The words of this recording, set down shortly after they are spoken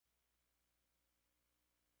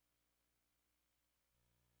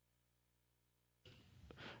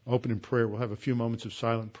open in prayer. We'll have a few moments of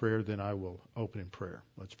silent prayer, then I will open in prayer.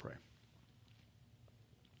 Let's pray.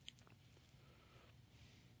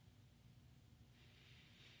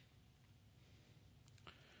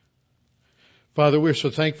 Father, we're so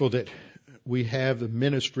thankful that we have the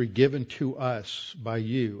ministry given to us by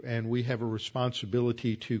you, and we have a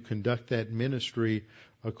responsibility to conduct that ministry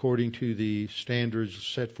according to the standards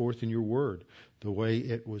set forth in your word, the way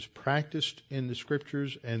it was practiced in the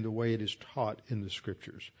Scriptures and the way it is taught in the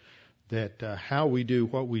Scriptures. That how we do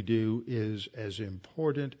what we do is as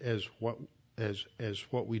important as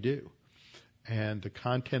what we do, and the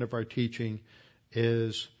content of our teaching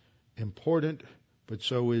is important, but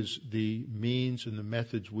so is the means and the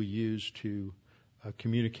methods we use to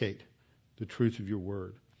communicate the truth of your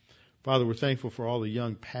word. Father, we're thankful for all the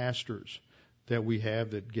young pastors that we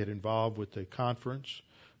have that get involved with the conference.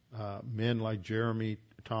 Men like Jeremy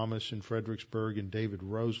Thomas in Fredericksburg and David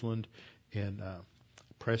Roseland in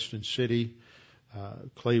Preston City,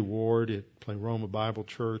 Clay Ward at Pleroma Bible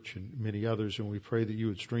Church, and many others. And we pray that you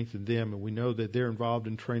would strengthen them. And we know that they're involved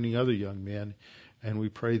in training other young men. And we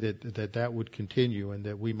pray that would continue, and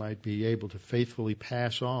that we might be able to faithfully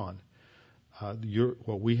pass on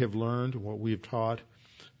what we have learned, what we have taught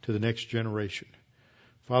to the next generation.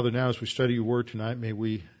 Father, now as we study your word tonight, may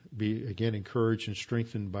we be again encouraged and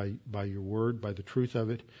strengthened by your word, by the truth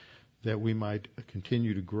of it, that we might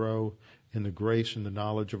continue to grow in the grace and the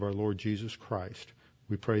knowledge of our Lord Jesus Christ.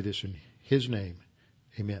 We pray this in his name.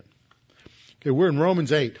 Amen. Okay, we're in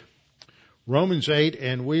Romans 8. Romans 8,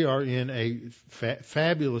 and we are in a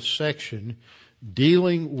fabulous section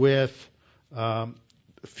dealing with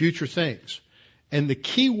future things. And the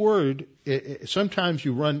key word, sometimes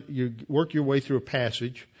you work your way through a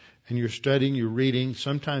passage and you're studying, you're reading.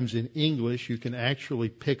 Sometimes in English you can actually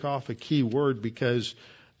pick off a key word because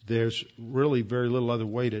there's really very little other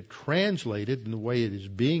way to translate it than the way it is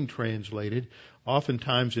being translated.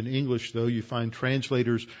 Oftentimes in English, though, you find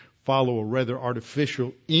translators follow a rather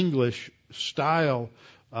artificial English style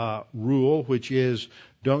rule, which is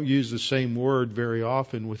don't use the same word very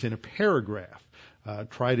often within a paragraph.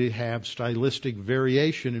 Try to have stylistic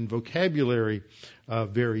variation and vocabulary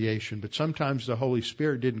variation. But sometimes the Holy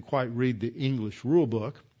Spirit didn't quite read the English rule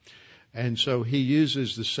book, and so he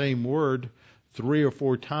uses the same word 3 or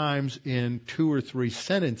 4 times in 2 or 3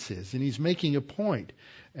 sentences, and he's making a point.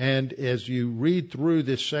 And as you read through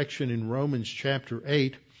this section in Romans chapter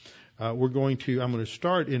 8, I'm going to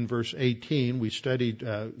start in verse 18. We studied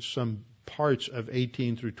some parts of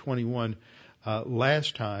 18 through 21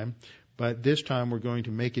 last time, but this time we're going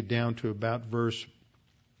to make it down to about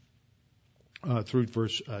through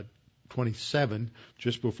verse 27,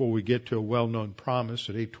 just before we get to a well-known promise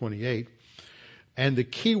at 8:28. And the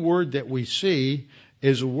key word that we see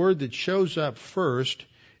is a word that shows up first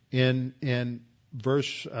in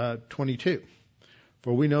verse 22.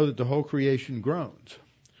 For we know that the whole creation groans.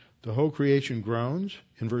 The whole creation groans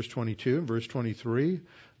in verse 22 and verse 23.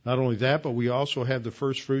 Not only that, but we also have the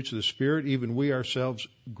first fruits of the Spirit. Even we ourselves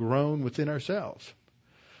groan within ourselves.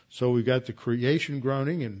 So we've got the creation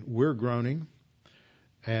groaning and we're groaning.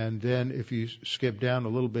 And then if you skip down a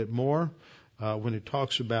little bit more, when it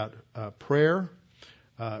talks about prayer,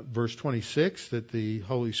 verse 26, that the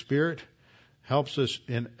Holy Spirit helps us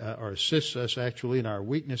or assists us actually in our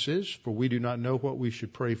weaknesses, for we do not know what we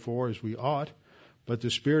should pray for as we ought. But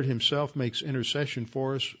the Spirit himself makes intercession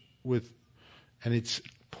for us and it's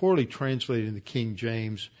poorly translated in the King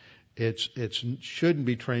James. It shouldn't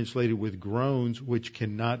be translated with groans which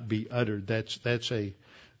cannot be uttered. That's a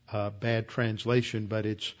bad translation, but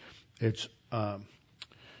it's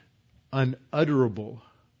unutterable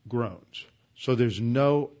groans. So there's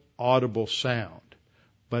no audible sound.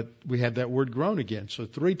 But we have that word groan again. So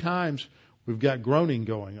 3 times we've got groaning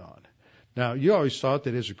going on. Now, you always thought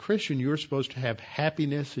that as a Christian, you were supposed to have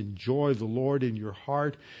happiness and joy of the Lord in your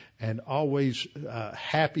heart and always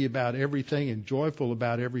happy about everything and joyful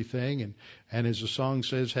about everything. And as the song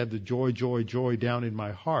says, have the joy, joy, joy down in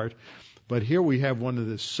my heart. But here we have one of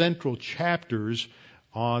the central chapters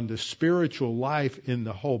on the spiritual life in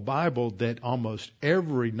the whole Bible that almost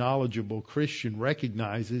every knowledgeable Christian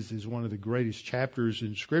recognizes is one of the greatest chapters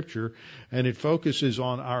in Scripture. And it focuses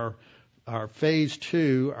on our phase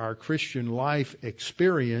 2, our Christian life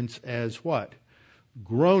experience as what?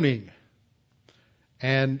 Groaning.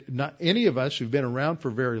 And not any of us who've been around for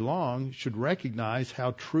very long should recognize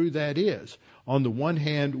how true that is. On the one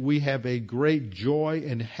hand, we have a great joy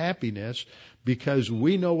and happiness because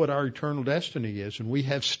we know what our eternal destiny is, and we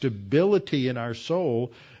have stability in our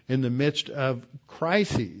soul in the midst of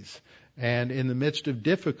crises and in the midst of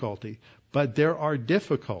difficulty. But there are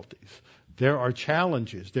difficulties. There are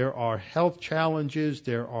challenges. There are health challenges.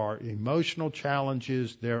 There are emotional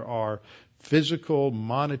challenges. There are physical,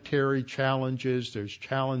 monetary challenges. There's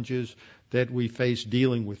challenges that we face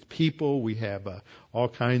dealing with people. We have all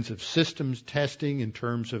kinds of systems testing in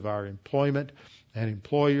terms of our employment and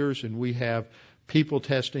employers, and we have people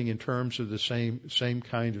testing in terms of the same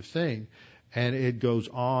kind of thing. And it goes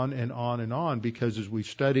on and on and on, because as we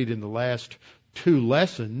studied in the last 2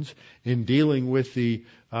 lessons in dealing with the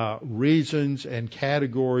reasons and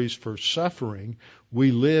categories for suffering,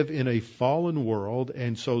 we live in a fallen world,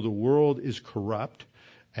 and so the world is corrupt,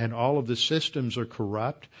 and all of the systems are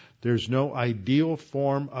corrupt. There's no ideal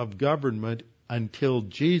form of government until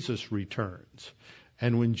Jesus returns.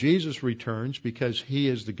 And when Jesus returns, because He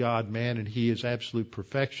is the God-man and He is absolute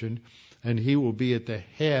perfection, and He will be at the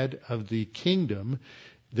head of the kingdom,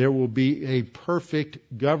 there will be a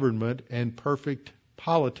perfect government and perfect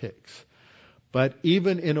politics. But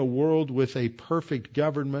even in a world with a perfect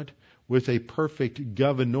government, with a perfect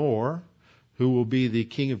governor, who will be the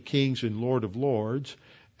King of Kings and Lord of Lords,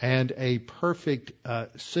 and a perfect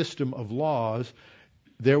system of laws,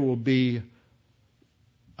 there will be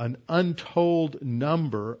an untold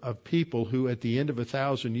number of people who at the end of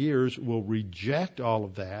 1,000 years will reject all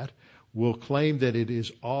of that, will claim that it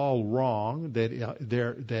is all wrong,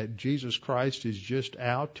 that Jesus Christ is just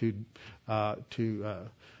out to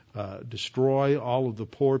destroy all of the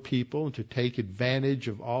poor people and to take advantage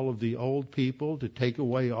of all of the old people, to take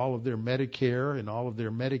away all of their Medicare and all of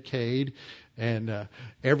their Medicaid and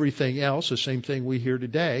everything else. The same thing we hear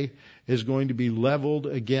today is going to be leveled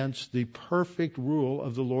against the perfect rule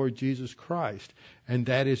of the Lord Jesus Christ. And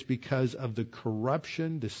that is because of the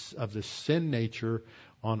corruption of the sin nature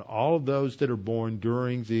on all of those that are born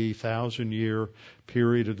during the 1,000-year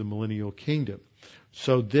period of the millennial kingdom.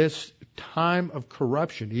 So this time of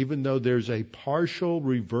corruption, even though there's a partial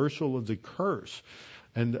reversal of the curse,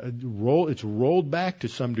 and it's rolled back to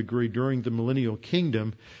some degree during the millennial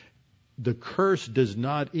kingdom, the curse does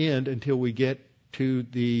not end until we get to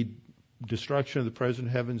the destruction of the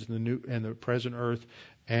present heavens and the present earth,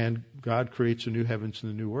 and God creates the new heavens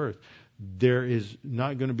and the new earth. There is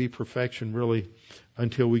not going to be perfection really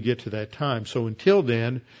until we get to that time. So until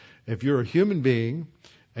then, if you're a human being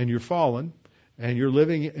and you're fallen and you're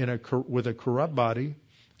living with a corrupt body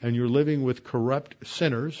and you're living with corrupt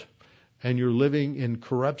sinners and you're living in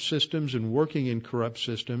corrupt systems and working in corrupt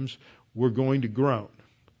systems, we're going to groan.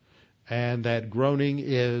 And that groaning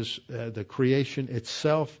is the creation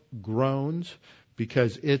itself groans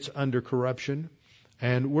because it's under corruption,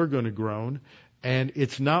 and we're going to groan. And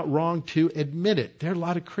it's not wrong to admit it. There are a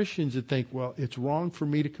lot of Christians that think, well, it's wrong for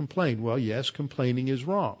me to complain. Well, yes, complaining is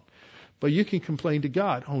wrong. But you can complain to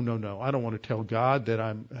God. Oh, no, I don't want to tell God that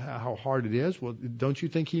how hard it is. Well, don't you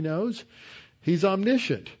think He knows? He's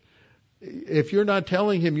omniscient. If you're not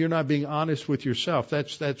telling Him, you're not being honest with yourself.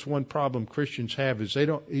 That's one problem Christians have, is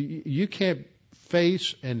you can't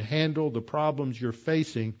face and handle the problems you're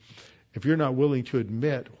facing if you're not willing to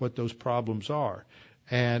admit what those problems are.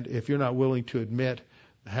 And if you're not willing to admit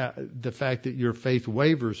the fact that your faith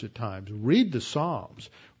wavers at times, read the Psalms.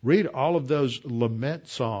 Read all of those lament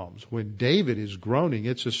Psalms. When David is groaning,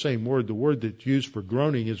 it's the same word. The word that's used for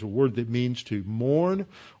groaning is a word that means to mourn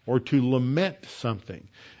or to lament something.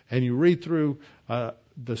 And you read through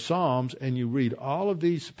the Psalms and you read all of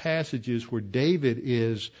these passages where David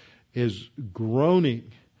is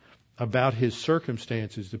groaning about his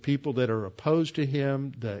circumstances, the people that are opposed to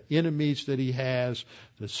him, the enemies that he has,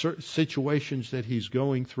 the situations that he's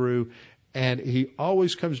going through, and he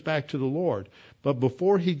always comes back to the Lord. But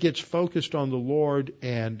before he gets focused on the Lord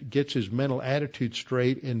and gets his mental attitude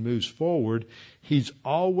straight and moves forward, he's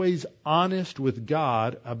always honest with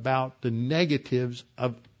God about the negatives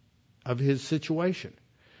of his situation.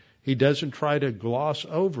 He doesn't try to gloss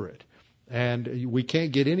over it. And we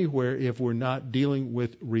can't get anywhere if we're not dealing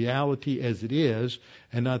with reality as it is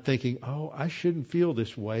and not thinking, oh, I shouldn't feel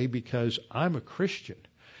this way because I'm a Christian.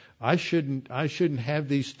 I shouldn't have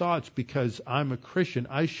these thoughts because I'm a Christian.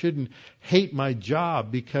 I shouldn't hate my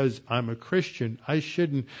job because I'm a Christian. I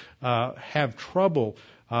shouldn't have trouble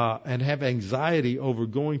and have anxiety over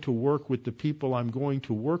going to work with the people I'm going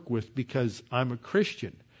to work with because I'm a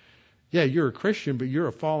Christian. Yeah, you're a Christian, but you're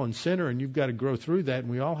a fallen sinner, and you've got to grow through that, and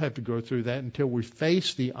we all have to go through that until we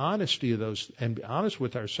face the honesty of those and be honest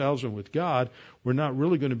with ourselves and with God. We're not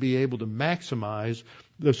really going to be able to maximize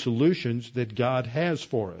the solutions that God has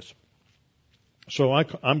for us. So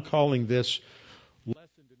I'm calling this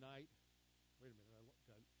lesson tonight. Wait a minute.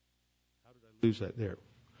 How did I lose that there?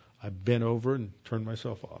 I bent over and turned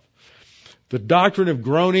myself off. The doctrine of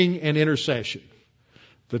groaning and intercession.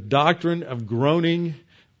 The doctrine of groaning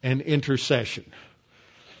and intercession.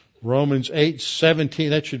 Romans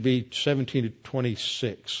 8:17, that should be 17 to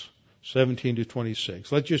 26. 17 to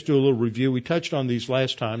 26. Let's just do a little review. We touched on these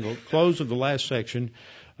last time. The close of the last section.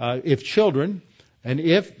 If children, and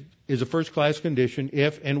if is a first-class condition,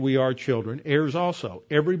 if and we are children, heirs also.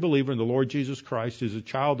 Every believer in the Lord Jesus Christ is a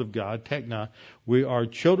child of God, tekna. We are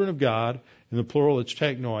children of God. In the plural, it's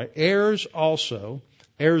teknoi. Heirs also,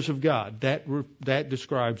 heirs of God. That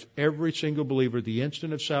describes every single believer at the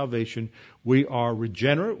instant of salvation. We are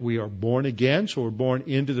regenerate. We are born again, so we're born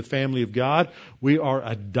into the family of God. We are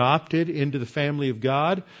adopted into the family of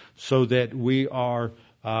God so that we are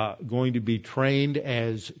going to be trained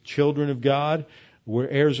as children of God. We're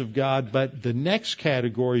heirs of God, but the next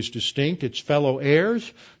category is distinct. It's fellow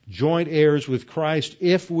heirs, joint heirs with Christ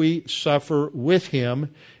if we suffer with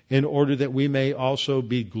Him in order that we may also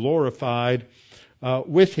be glorified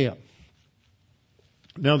with Him.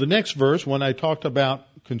 Now the next verse, one I talked about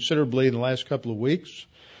considerably in the last couple of weeks,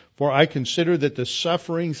 for I consider that the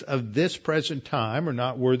sufferings of this present time are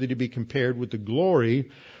not worthy to be compared with the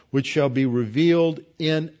glory which shall be revealed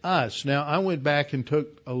in us. Now, I went back and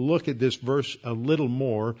took a look at this verse a little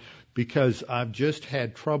more because I've just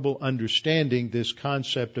had trouble understanding this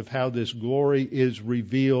concept of how this glory is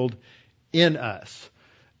revealed in us.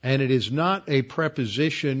 And it is not a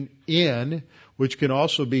preposition in, which can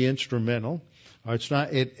also be instrumental.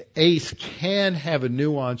 Ace can have a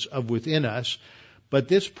nuance of within us, but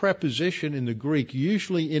this preposition in the Greek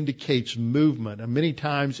usually indicates movement. And many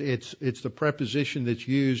times it's the preposition that's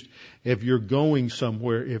used if you're going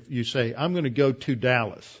somewhere. If you say, I'm going to go to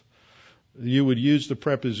Dallas, you would use the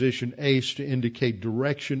preposition ace to indicate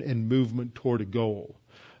direction and movement toward a goal.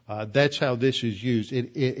 That's how this is used.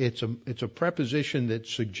 It's a preposition that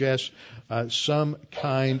suggests some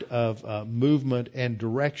kind of movement and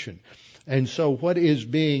direction. And so what is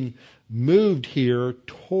being moved here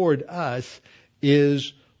toward us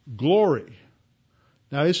is glory.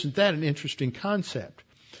 Now, isn't that an interesting concept?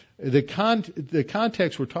 The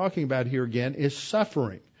context we're talking about here again is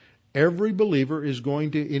suffering. Every believer is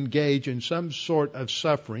going to engage in some sort of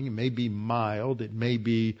suffering. It may be mild. It may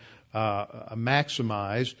be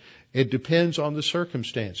maximized. It depends on the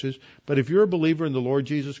circumstances. But if you're a believer in the Lord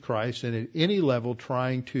Jesus Christ and at any level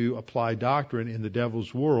trying to apply doctrine in the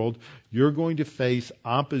devil's world, you're going to face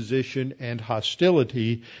opposition and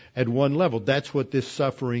hostility at one level. That's what this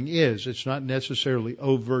suffering is. It's not necessarily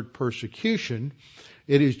overt persecution.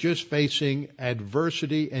 It is just facing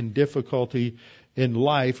adversity and difficulty in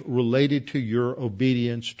life related to your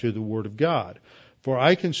obedience to the Word of God. For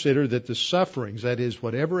I consider that the sufferings, that is,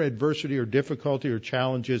 whatever adversity or difficulty or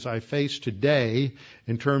challenges I face today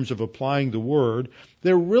in terms of applying the Word,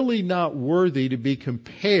 they're really not worthy to be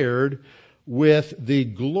compared with the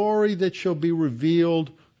glory that shall be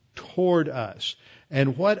revealed toward us.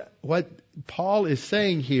 And what Paul is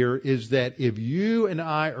saying here is that if you and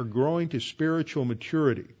I are growing to spiritual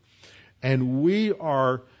maturity and we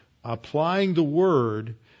are applying the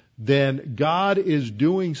Word, then God is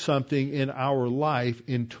doing something in our life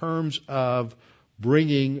in terms of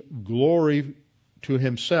bringing glory to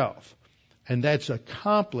Himself. And that's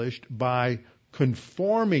accomplished by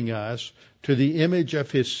conforming us to the image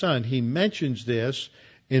of His Son. He mentions this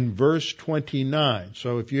in verse 29.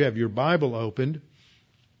 So if you have your Bible opened,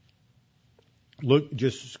 look,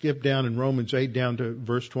 just skip down in Romans 8 down to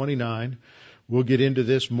verse 29. We'll get into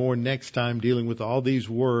this more next time, dealing with all these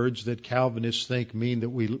words that Calvinists think mean that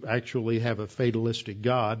we actually have a fatalistic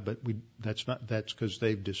God, but that's because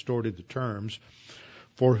they've distorted the terms.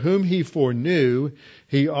 For whom He foreknew,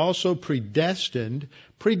 He also predestined.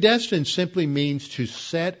 Predestined simply means to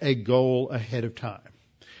set a goal ahead of time.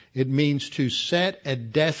 It means to set a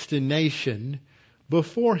destination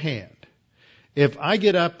beforehand. If I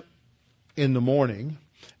get up in the morning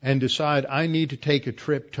and decide I need to take a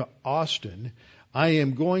trip to Austin, I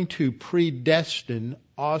am going to predestine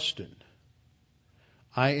Austin.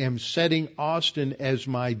 I am setting Austin as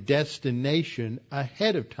my destination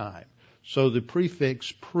ahead of time. So the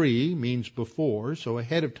prefix pre means before, so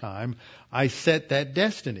ahead of time, I set that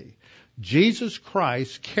destiny. Jesus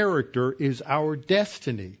Christ's character is our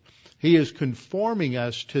destiny. He is conforming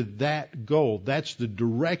us to that goal. That's the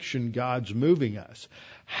direction God's moving us.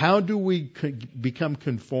 How do we become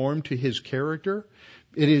conformed to His character?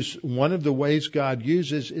 It is one of the ways God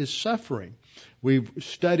uses is suffering. We've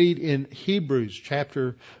studied in Hebrews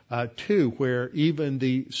chapter 2 where even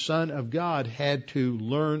the Son of God had to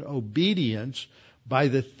learn obedience by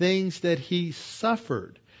the things that He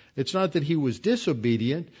suffered. It's not that He was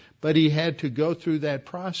disobedient, but He had to go through that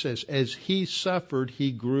process. As He suffered,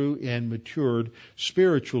 He grew and matured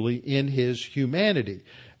spiritually in His humanity.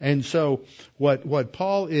 And so what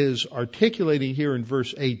Paul is articulating here in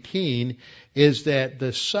verse 18 is that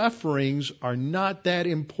the sufferings are not that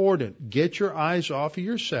important. Get your eyes off of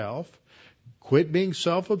yourself. Quit being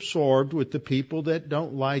self-absorbed with the people that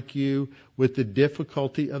don't like you, with the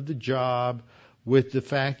difficulty of the job, with the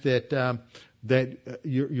fact that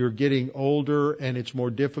you're getting older and it's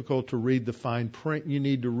more difficult to read the fine print you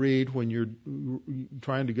need to read when you're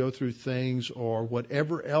trying to go through things, or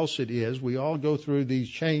whatever else it is. We all go through these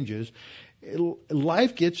changes.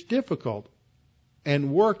 Life gets difficult,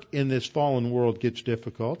 and work in this fallen world gets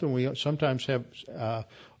difficult, and we sometimes have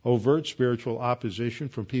overt spiritual opposition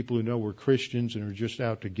from people who know we're Christians and are just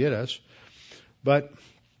out to get us. But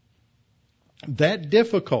that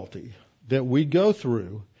difficulty that we go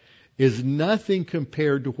through is nothing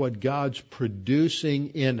compared to what God's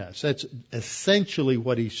producing in us. That's essentially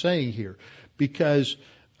what he's saying here. Because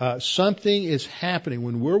something is happening.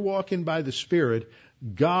 When we're walking by the Spirit,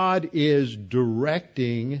 God is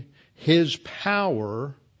directing His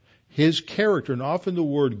power, His character. And often the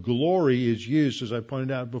word glory is used, as I pointed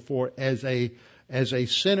out before, as a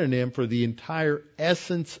synonym for the entire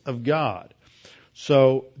essence of God.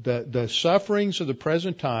 So the sufferings of the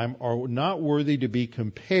present time are not worthy to be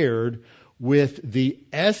compared with the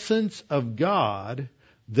essence of God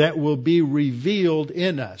that will be revealed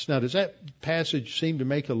in us. Now, does that passage seem to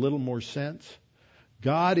make a little more sense?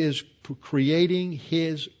 God is creating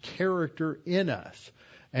His character in us.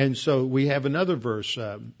 And so we have another verse.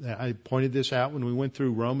 I pointed this out when we went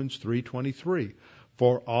through Romans 3:23.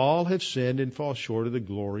 For all have sinned and fall short of the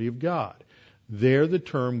glory of God. There the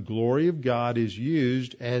term glory of God is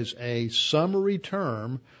used as a summary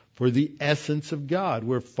term for the essence of God.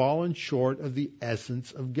 We're fallen short of the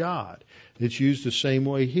essence of God. It's used the same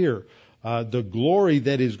way here. The glory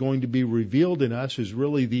that is going to be revealed in us is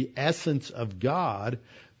really the essence of God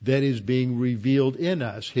that is being revealed in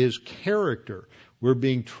us, His character. We're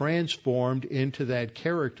being transformed into that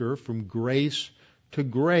character from grace to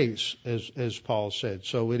grace, as Paul said.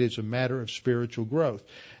 So it is a matter of spiritual growth.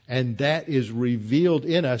 And that is revealed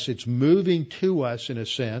in us. It's moving to us, in a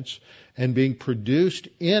sense, and being produced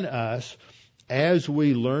in us as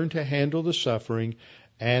we learn to handle the suffering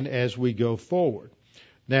and as we go forward.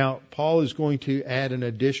 Now, Paul is going to add an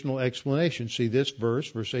additional explanation. See, this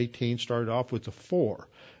verse 18, started off with a 4.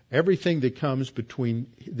 Everything that comes between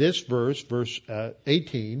this verse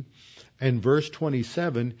 18, and verse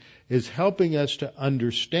 27 is helping us to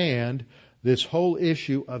understand this whole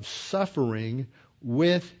issue of suffering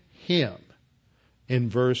with Him in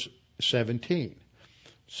verse 17.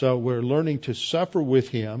 So we're learning to suffer with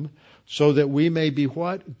Him so that we may be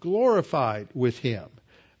what? Glorified with Him.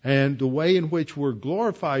 And the way in which we're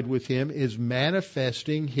glorified with Him is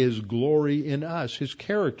manifesting His glory in us, His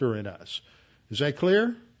character in us. Is that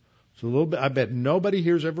clear? It's a little bit. I bet nobody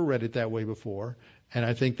here's ever read it that way before, and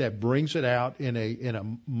I think that brings it out in a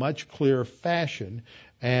much clearer fashion.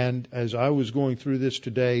 And as I was going through this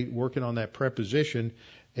today, working on that preposition,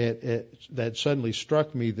 that suddenly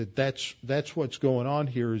struck me that that's what's going on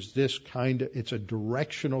here. Is this kind of, it's a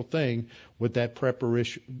directional thing with that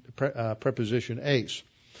preposition ace.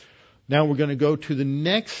 Now we're going to go to the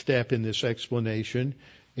next step in this explanation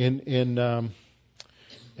in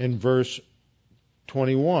verse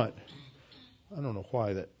 21. I don't know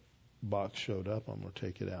why that box showed up. I'm going to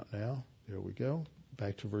take it out now. There we go.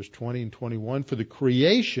 Back to verse 20 and 21. For the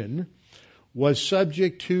creation was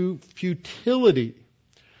subject to futility.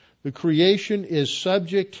 The creation is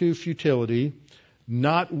subject to futility,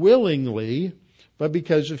 not willingly, but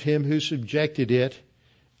because of Him who subjected it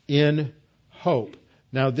in hope.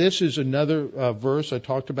 Now, this is another verse. I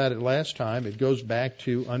talked about it last time. It goes back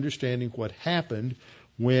to understanding what happened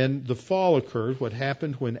when the fall occurred, what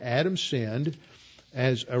happened when Adam sinned.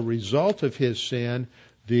 As a result of his sin,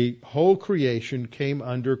 the whole creation came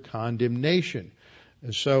under condemnation.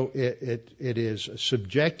 And so it is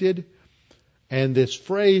subjected. And this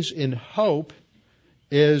phrase in hope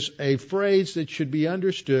is a phrase that should be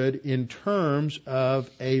understood in terms of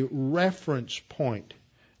a reference point.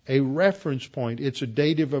 A reference point. It's a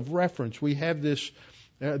dative of reference. We have this,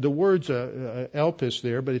 the word's elpis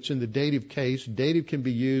there, but it's in the dative case. Dative can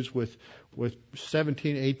be used with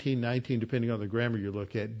 17, 18, 19, depending on the grammar you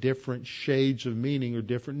look at, different shades of meaning or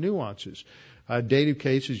different nuances. Dative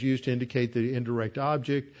case is used to indicate the indirect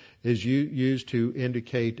object, is used to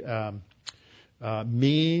indicate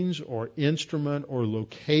means or instrument or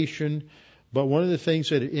location. But one of the things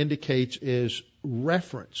that it indicates is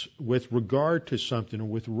reference with regard to something or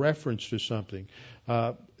with reference to something.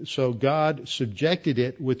 So God subjected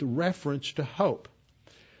it with reference to hope.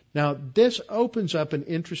 Now, this opens up an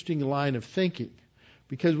interesting line of thinking,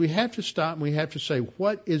 because we have to stop and we have to say,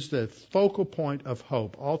 what is the focal point of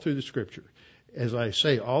hope all through the Scripture? As I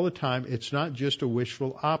say all the time, it's not just a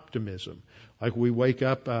wishful optimism. Like we wake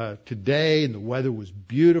up today and the weather was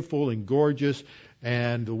beautiful and gorgeous,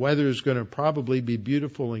 and the weather is going to probably be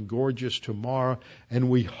beautiful and gorgeous tomorrow, and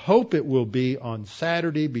we hope it will be on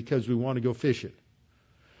Saturday because we want to go fishing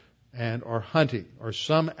and or hunting or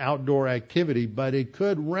some outdoor activity, but it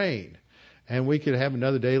could rain. And we could have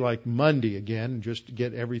another day like Monday again, just to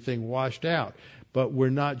get everything washed out. But we're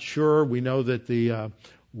not sure. We know that the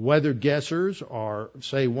weather guessers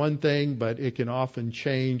say one thing, but it can often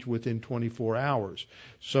change within 24 hours.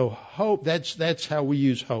 So hope, that's how we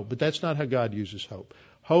use hope, but that's not how God uses hope.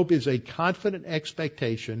 Hope is a confident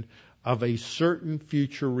expectation of a certain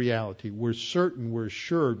future reality. We're certain, we're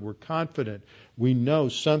assured, we're confident. We know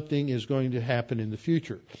something is going to happen in the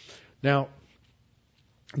future. Now,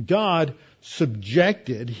 God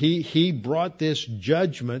subjected, He brought this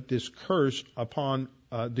judgment, this curse upon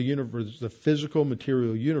the universe, the physical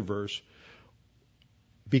material universe,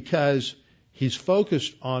 because He's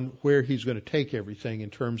focused on where He's going to take everything in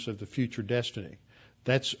terms of the future destiny.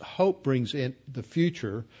 That's hope brings in the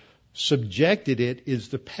future. Subjected it is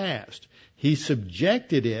the past. He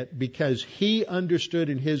subjected it because He understood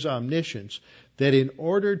in His omniscience that in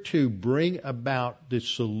order to bring about the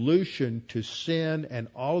solution to sin and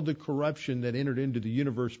all of the corruption that entered into the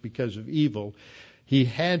universe because of evil, He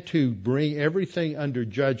had to bring everything under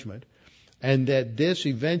judgment, and that this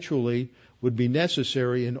eventually would be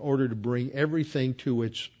necessary in order to bring everything to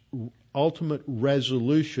its ultimate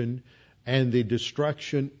resolution and the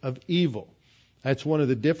destruction of evil. That's one of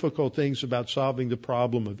the difficult things about solving the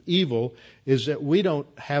problem of evil, is that we don't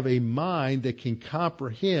have a mind that can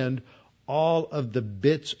comprehend all of the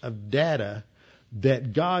bits of data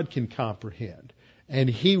that God can comprehend. And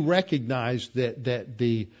He recognized that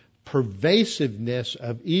the pervasiveness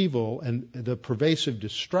of evil and the pervasive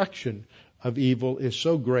destruction of evil is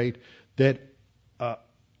so great that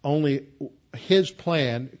only His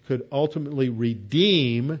plan could ultimately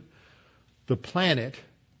redeem the planet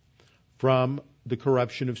from the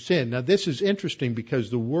corruption of sin. Now, this is interesting because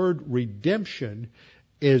the word redemption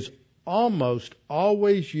is almost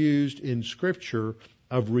always used in Scripture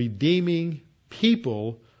of redeeming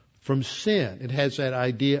people from sin. It has that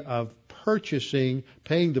idea of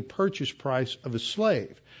paying the purchase price of a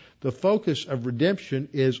slave. The focus of redemption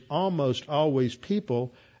is almost always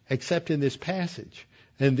people, except in this passage.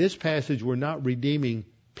 In this passage, we're not redeeming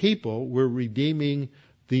people, we're redeeming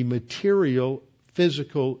the material,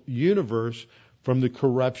 physical universe from the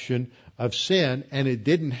corruption of sin, and it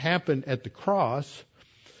didn't happen at the cross.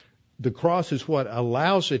 The cross is what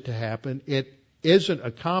allows it to happen. It isn't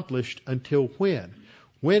accomplished until when?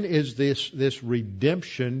 When is this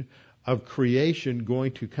redemption of creation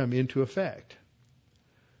going to come into effect?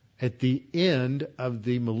 At the end of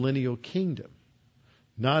the millennial kingdom.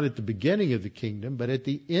 Not at the beginning of the kingdom, but at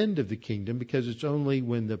the end of the kingdom, because it's only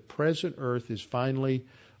when the present earth is finally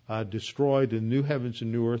destroyed and new heavens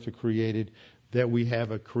and new earth are created that we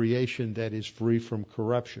have a creation that is free from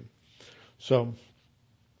corruption. So,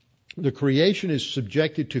 the creation is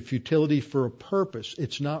subjected to futility for a purpose.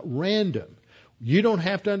 It's not random. You don't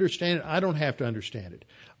have to understand it. I don't have to understand it.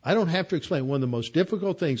 I don't have to explain. One of the most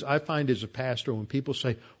difficult things I find as a pastor when people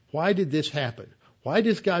say, why did this happen? Why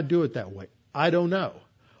does God do it that way? I don't know.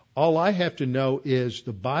 All I have to know is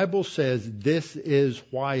the Bible says this is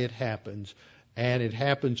why it happens, and it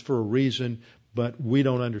happens for a reason, but we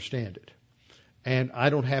don't understand it. And I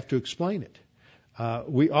don't have to explain it.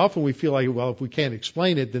 We feel like, well, if we can't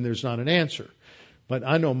explain it, then there's not an answer. But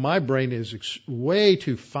I know my brain is way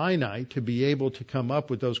too finite to be able to come up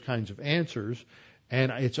with those kinds of answers,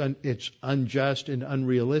 and it's unjust and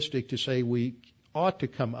unrealistic to say we ought to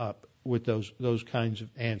come up with those kinds of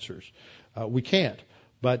answers. We can't.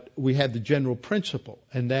 But we have the general principle,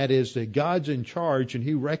 and that is that God's in charge, and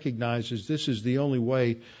He recognizes this is the only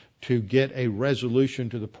way to get a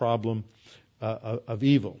resolution to the problem of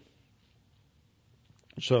evil.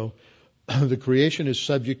 So the creation is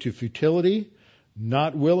subject to futility,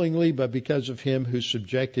 not willingly, but because of Him who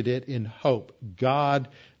subjected it in hope. God,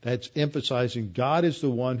 that's emphasizing God is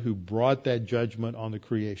the one who brought that judgment on the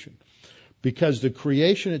creation. Because the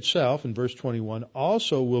creation itself, in verse 21,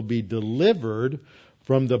 also will be delivered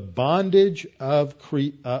from the bondage of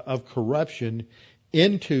corruption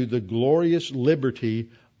into the glorious liberty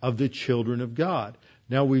of the children of God.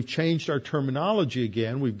 Now we've changed our terminology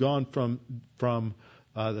again. We've gone from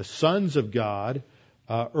the sons of God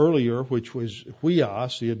earlier, which was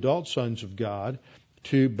huios, the adult sons of God,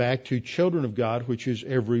 back to children of God, which is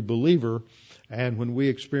every believer. And when we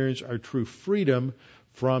experience our true freedom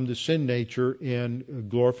from the sin nature in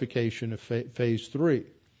glorification of phase 3.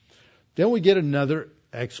 Then we get another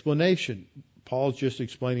explanation. Paul's just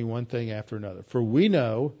explaining one thing after another. For we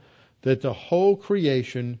know that the whole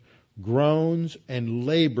creation groans and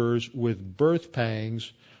labors with birth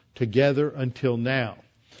pangs together until now.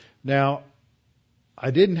 Now,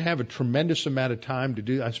 I didn't have a tremendous amount of time to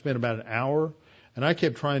do. I spent about an hour, and I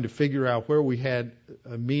kept trying to figure out where we had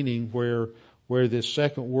a meaning where this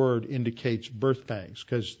second word indicates birth pangs,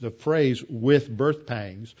 because the phrase "with birth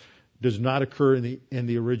pangs" does not occur in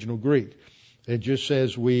the original Greek. It just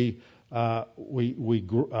says we groan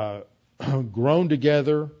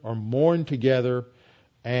together or mourn together,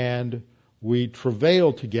 and we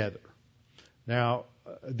travail together. Now,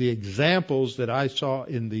 the examples that I saw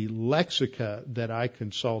in the lexica that I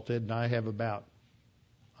consulted, and I have about,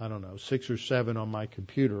 6 or 7 on my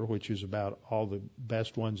computer, which is about all the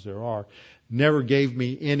best ones there are, never gave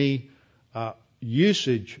me any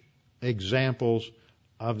usage examples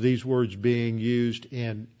of these words being used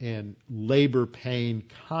in labor pain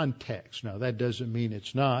context. Now, that doesn't mean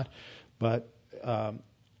it's not, but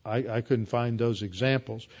I couldn't find those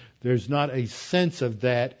examples. There's not a sense of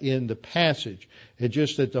that in the passage. It's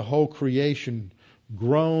just that the whole creation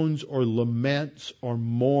groans or laments or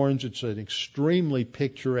mourns. It's an extremely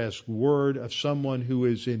picturesque word of someone who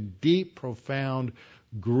is in deep, profound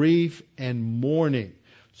grief and mourning.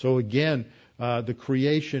 So again, the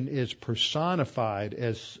creation is personified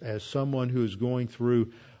as someone who is going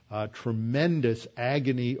through tremendous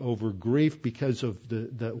agony over grief because of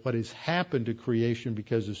the what has happened to creation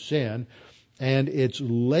because of sin, and it's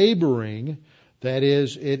laboring. That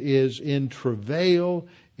is, it is in travail.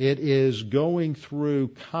 It is going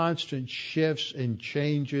through constant shifts and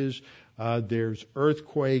changes. There's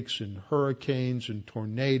earthquakes and hurricanes and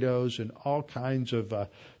tornadoes and all kinds of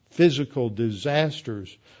physical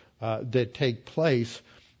disasters that take place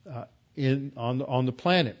on the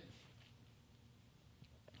planet.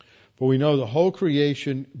 For we know the whole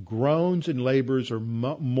creation groans and labors or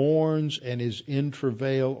mourns and is in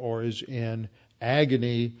travail or is in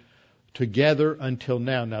agony together until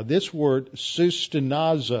now. Now this word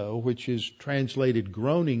sustenazo, which is translated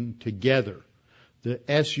groaning together, the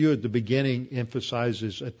SU at the beginning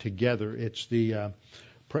emphasizes a together. It's the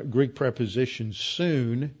Greek preposition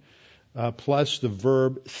soon plus the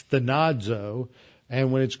verb stenazo,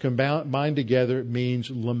 and when it's combined together it means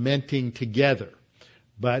lamenting together.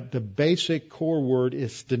 But the basic core word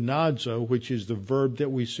is stenazo, which is the verb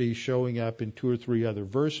that we see showing up in 2 or 3 other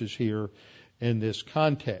verses here in this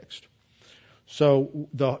context. So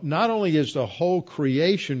not only is the whole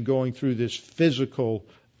creation going through this physical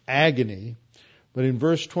agony, but in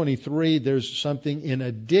verse 23 there's something in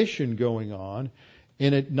addition going on.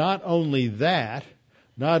 In it, not only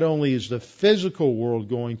is the physical world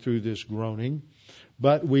going through this groaning,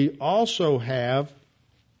 but we also have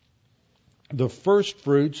the first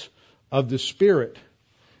fruits of the Spirit.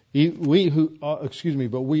 But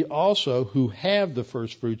we also who have the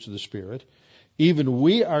first fruits of the Spirit, even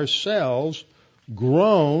we ourselves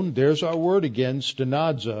groan, there's our word again,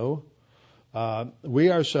 stenazo,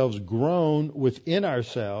 we ourselves groan within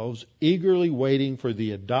ourselves, eagerly waiting for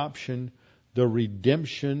the adoption, the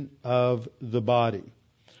redemption of the body.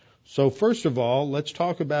 So first of all, let's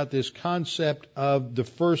talk about this concept of the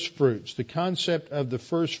first fruits. The concept of the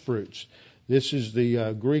first fruits. This is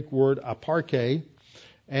the Greek word aparche,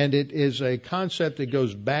 and it is a concept that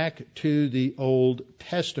goes back to the Old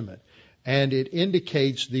Testament, and it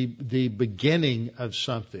indicates the beginning of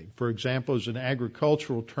something. For example, as an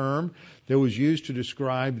agricultural term that was used to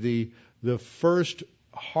describe the first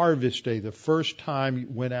harvest day, the first time you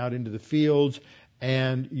went out into the fields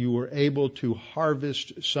and you were able to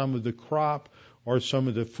harvest some of the crop or some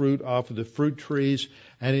of the fruit off of the fruit trees,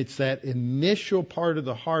 and it's that initial part of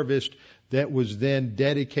the harvest that was then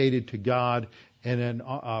dedicated to God and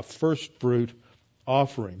a first fruit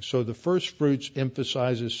offering. So the first fruits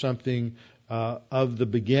emphasizes something of the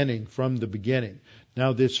beginning, from the beginning.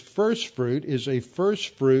 Now this first fruit is a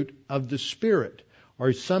first fruit of the Spirit,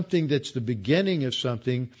 or something that's the beginning of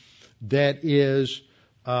something that is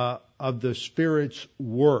of the Spirit's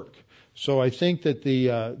work. So I think that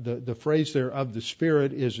the phrase there of the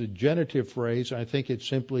Spirit is a genitive phrase. I think it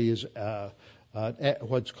simply is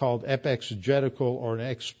what's called epexegetical or an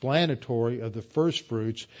explanatory of the first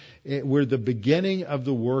fruits. We're the beginning of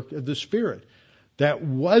the work of the Spirit. That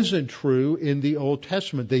wasn't true in the Old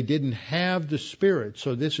Testament. They didn't have the Spirit.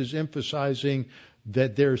 So this is emphasizing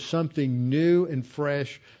that there's something new and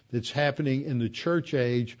fresh that's happening in the church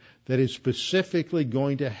age that is specifically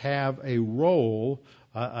going to have a role,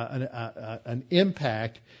 an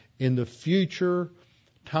impact in the future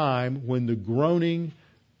time when the groaning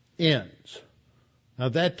ends. Now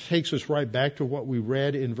that takes us right back to what we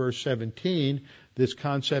read in verse 17, this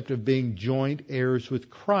concept of being joint heirs with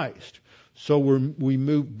Christ. So we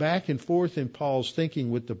move back and forth in Paul's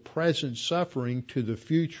thinking with the present suffering to the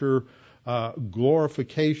future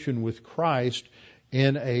glorification with Christ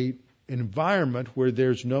in an environment where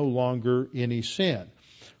there's no longer any sin.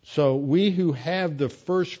 So we who have the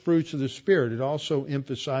first fruits of the Spirit, it also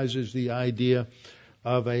emphasizes the idea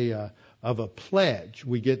of a pledge.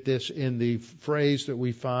 We get this in the phrase that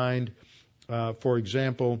we find, for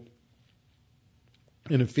example,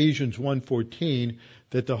 in Ephesians 1:14,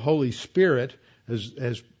 that the Holy Spirit,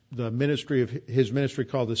 as the ministry of his ministry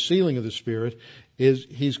called the sealing of the Spirit,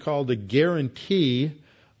 he's called the guarantee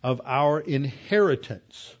of our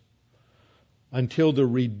inheritance until the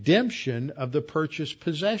redemption of the purchased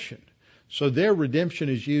possession. So their redemption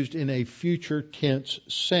is used in a future tense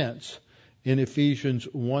sense in Ephesians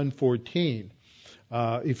 1:14.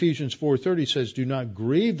 Ephesians 4:30 says, "Do not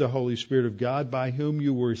grieve the Holy Spirit of God, by whom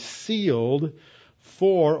you were sealed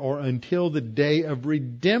for or until the day of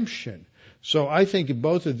redemption." So I think in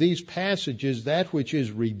both of these passages, that which is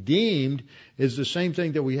redeemed is the same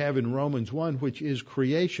thing that we have in Romans 1, which is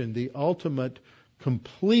creation, the ultimate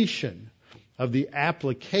completion of the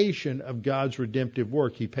application of God's redemptive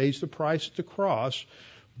work. He pays the price at the cross,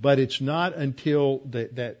 but it's not until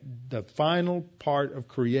the final part of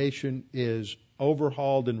creation is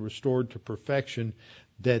overhauled and restored to perfection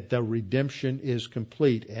that the redemption is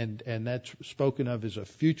complete. And that's spoken of as a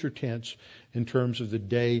future tense in terms of the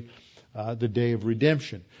day of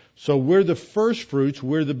redemption. So we're the first fruits,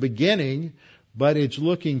 we're the beginning, but it's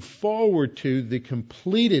looking forward to the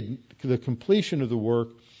completion of the work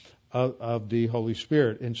of the Holy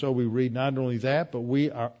Spirit. And so we read not only that, but we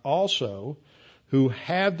are also who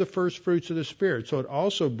have the first fruits of the Spirit. So it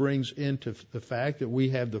also brings into the fact that we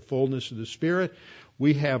have the fullness of the Spirit.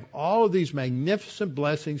 We have all of these magnificent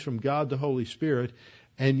blessings from God the Holy Spirit,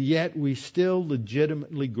 and yet we still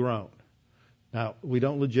legitimately groan. Now, we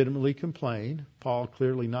don't legitimately complain. Paul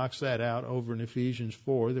clearly knocks that out over in Ephesians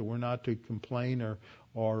 4, that we're not to complain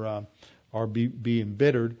or be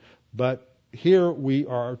embittered. But here we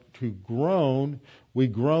are to groan. We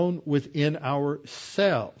groan within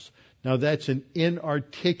ourselves. Now, that's an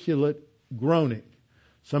inarticulate groaning.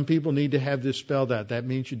 Some people need to have this spelled out. That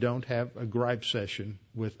means you don't have a gripe session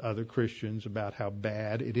with other Christians about how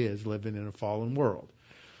bad it is living in a fallen world.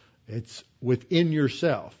 It's within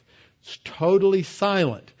yourself. It's totally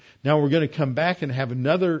silent. Now we're going to come back and have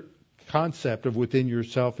another concept of within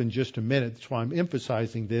yourself in just a minute. That's why I'm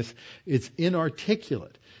emphasizing this. It's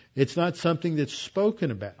inarticulate. It's not something that's spoken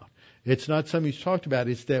about. It's not something that's talked about.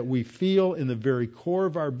 It's that we feel in the very core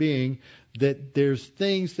of our being that there's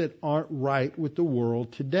things that aren't right with the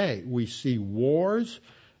world today. We see wars.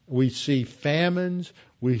 We see famines.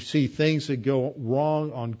 We see things that go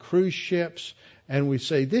wrong on cruise ships. And we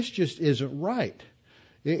say, this just isn't right.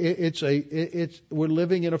 We're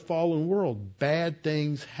living in a fallen world. Bad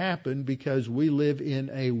things happen because we live in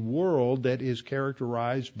a world that is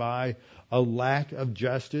characterized by a lack of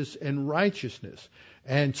justice and righteousness.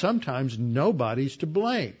 And sometimes nobody's to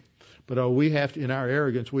blame. But we have to, in our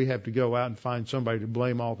arrogance, we have to go out and find somebody to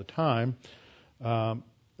blame all the time.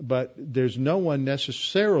 But there's no one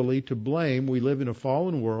necessarily to blame. We live in a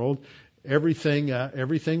fallen world.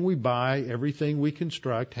 Everything we buy, everything we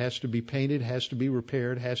construct has to be painted, has to be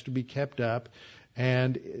repaired, has to be kept up.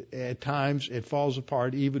 And at times it falls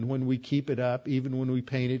apart even when we keep it up, even when we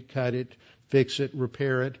paint it, cut it, fix it,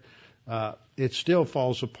 repair it. It still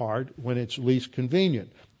falls apart when it's least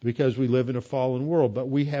convenient because we live in a fallen world. But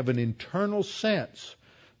we have an internal sense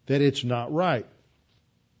that it's not right.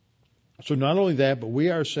 So not only that, but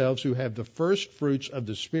we ourselves who have the first fruits of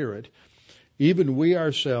the Spirit, even we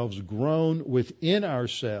ourselves groan within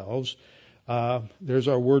ourselves. There's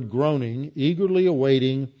our word groaning, eagerly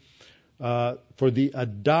awaiting for the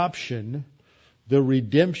adoption, the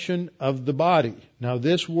redemption of the body. Now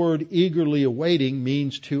this word eagerly awaiting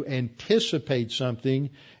means to anticipate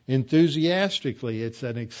something enthusiastically. It's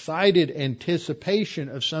an excited anticipation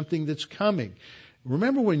of something that's coming.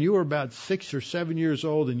 Remember when you were about 6 or 7 years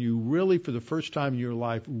old and you really, for the first time in your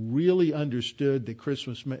life, really understood that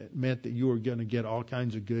Christmas meant that you were going to get all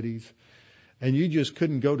kinds of goodies? And you just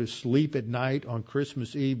couldn't go to sleep at night on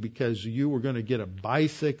Christmas Eve because you were going to get a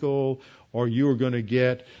bicycle or you were going to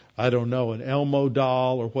get, an Elmo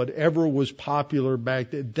doll or whatever was popular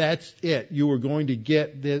back then. That's it. You were going to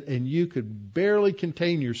get that and you could barely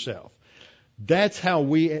contain yourself. That's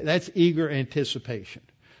eager anticipation.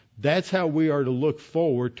 That's how we are to look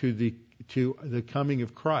forward to the coming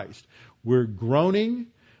of Christ. We're groaning.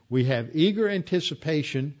 We have eager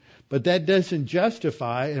anticipation But that doesn't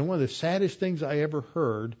justify, and one of the saddest things I ever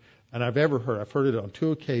heard, and I've heard it on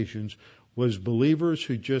 2 occasions, was believers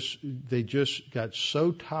who just got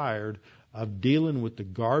so tired of dealing with the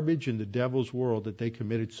garbage in the devil's world that they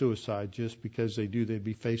committed suicide just because they knew they'd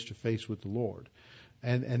be face to face with the Lord.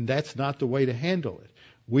 And that's not the way to handle it.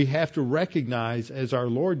 We have to recognize, as our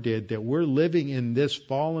Lord did, that we're living in this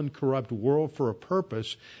fallen, corrupt world for a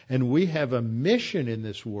purpose, and we have a mission in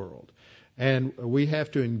this world. And we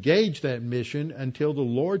have to engage that mission until the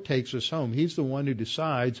Lord takes us home. He's the one who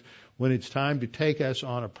decides when it's time to take us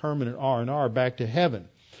on a permanent R&R back to heaven.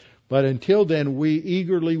 But until then, we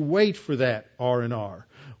eagerly wait for that R&R.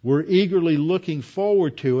 We're eagerly looking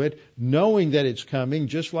forward to it, knowing that it's coming,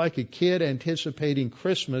 just like a kid anticipating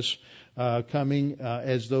Christmas coming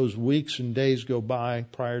as those weeks and days go by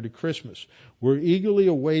prior to Christmas. We're eagerly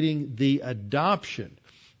awaiting the adoption.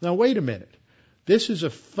 Now, wait a minute. This is a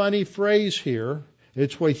funny phrase here.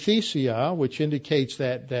 It's huithesia, which indicates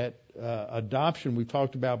that adoption we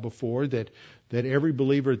talked about before, that every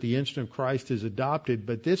believer at the instant of Christ is adopted,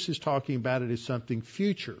 but this is talking about it as something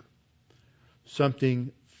future.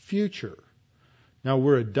 Something future. Now,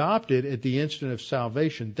 we're adopted at the instant of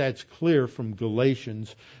salvation. That's clear from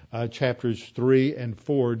Galatians chapters 3 and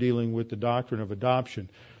 4 dealing with the doctrine of adoption.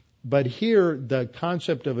 But here, the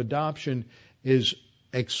concept of adoption is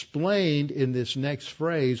explained in this next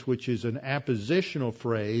phrase, which is an appositional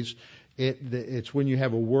phrase. It's when you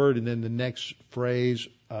have a word and then the next phrase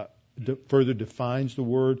further defines the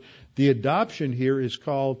word. The adoption here is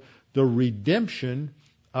called the redemption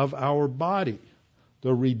of our body.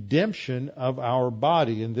 The redemption of our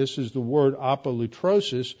body. And this is the word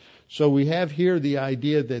apolutrosis. So we have here the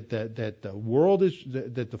idea that the world is,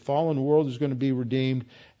 that the fallen world is going to be redeemed,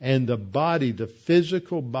 and the body, the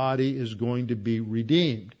physical body, is going to be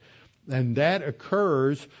redeemed. And that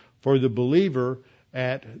occurs for the believer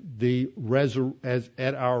at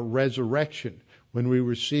our resurrection, when we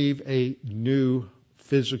receive a new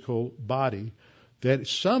physical body that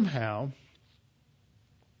somehow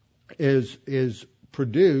is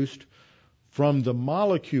produced from the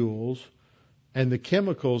molecules and the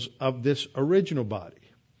chemicals of this original body.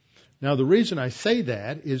 Now, the reason I say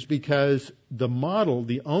that is because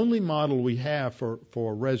the only model we have for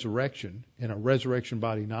resurrection, in a resurrection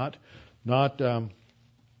body, not the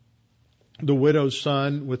widow's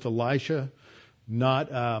son with Elisha, not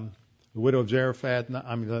the widow of Zarephath, not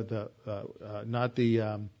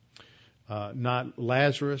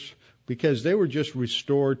Lazarus, because they were just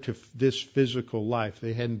restored to this physical life.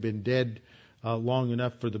 They hadn't been dead long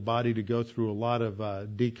enough for the body to go through a lot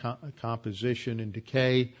of decomposition and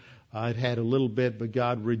decay. It had a little bit, but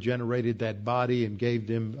God regenerated that body and gave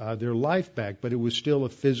them their life back. But it was still a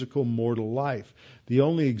physical, mortal life. The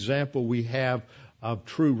only example we have of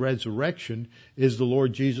true resurrection is the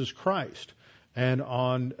Lord Jesus Christ. And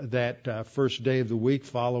on that first day of the week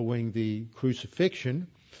following the crucifixion,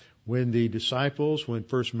 when the disciples, when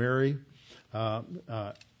first Mary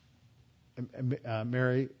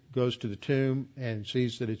goes to the tomb and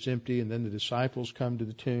sees that it's empty, and then the disciples come to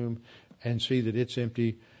the tomb and see that it's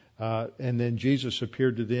empty, and then Jesus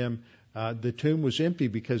appeared to them. The tomb was empty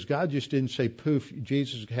because God just didn't say, poof,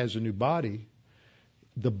 Jesus has a new body.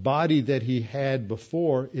 The body that he had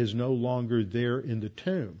before is no longer there in the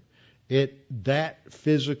tomb. That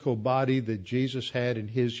physical body that Jesus had in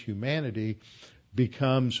his humanity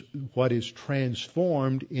becomes what is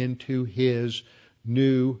transformed into his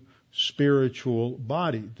new spiritual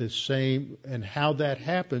body. The same, and how that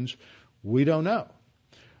happens, we don't know.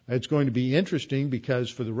 It's going to be interesting because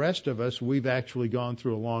for the rest of us, we've actually gone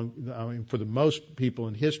through for the most people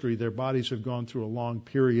in history, their bodies have gone through a long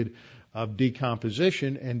period of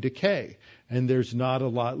decomposition and decay. And there's not a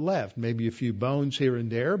lot left. Maybe a few bones here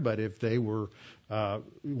and there, but if they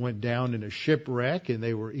went down in a shipwreck and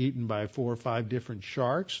they were eaten by 4 or 5 different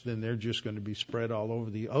sharks, then they're just going to be spread all over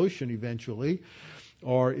the ocean eventually.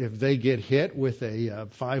 Or if they get hit with a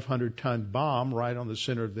 500-ton bomb right on the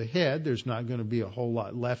center of the head, there's not going to be a whole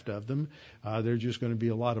lot left of them. There's just going to be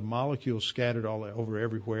a lot of molecules scattered all over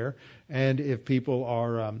everywhere. And if people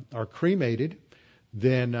are cremated,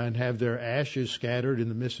 then and have their ashes scattered in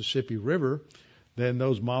the Mississippi River, then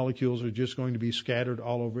those molecules are just going to be scattered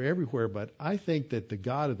all over everywhere. But I think that the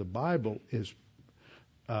God of the Bible is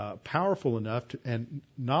powerful enough and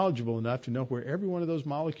knowledgeable enough to know where every one of those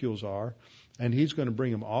molecules are, and he's going to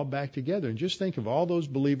bring them all back together. And just think of all those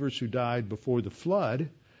believers who died before the flood,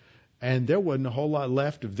 and there wasn't a whole lot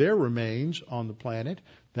left of their remains on the planet.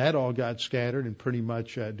 That all got scattered and pretty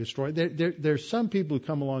much destroyed. There's some people who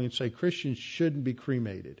come along and say Christians shouldn't be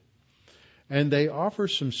cremated. And they offer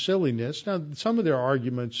some silliness. Now, some of their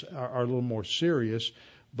arguments are a little more serious,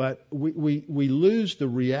 But we lose the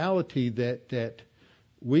reality that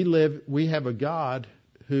we have a God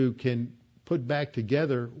who can put back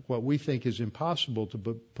together what we think is impossible to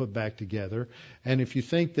put back together. And if you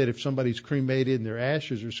think that if somebody's cremated and their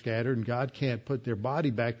ashes are scattered and God can't put their body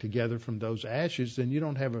back together from those ashes, then you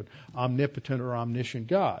don't have an omnipotent or omniscient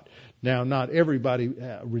God. Now, not everybody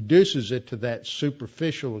reduces it to that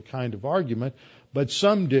superficial kind of argument, but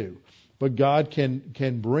some do. But God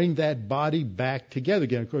can bring that body back together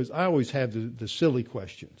again. Of course, I always have the silly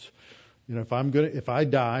questions. You know, if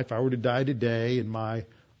I were to die today, and my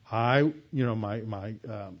eye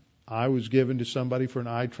was given to somebody for an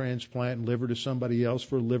eye transplant, and liver to somebody else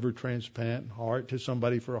for a liver transplant, and heart to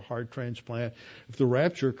somebody for a heart transplant. If the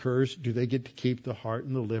rapture occurs, do they get to keep the heart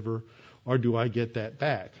and the liver, or do I get that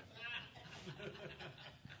back?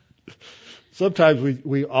 Sometimes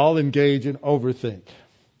we all engage and overthink.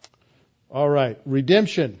 All right,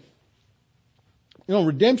 redemption. You know,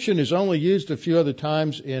 redemption is only used a few other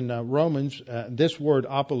times in Romans. This word,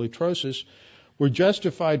 apolutrosis, we're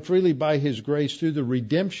justified freely by His grace through the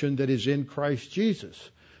redemption that is in Christ Jesus.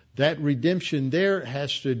 That redemption there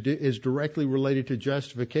is directly related to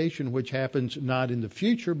justification, which happens not in the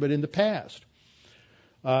future, but in the past.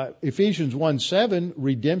 Ephesians 1:7,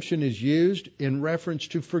 redemption is used in reference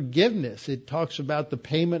to forgiveness. It talks about the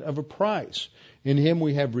payment of a price. In Him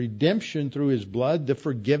we have redemption through His blood, the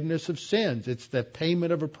forgiveness of sins. It's the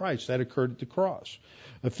payment of a price that occurred at the cross.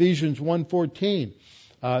 Ephesians 1:14,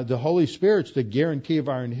 the Holy Spirit's the guarantee of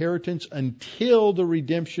our inheritance until the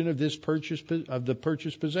redemption of the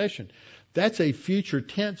purchased possession. That's a future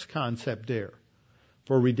tense concept there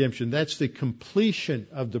for redemption. That's the completion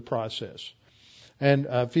of the process. And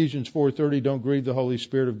Ephesians 4:30, don't grieve the Holy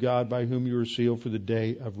Spirit of God by whom you are sealed for the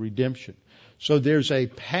day of redemption. So there's a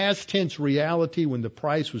past tense reality when the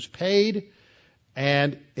price was paid,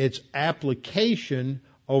 and its application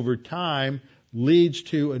over time leads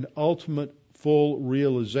to an ultimate full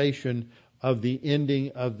realization of the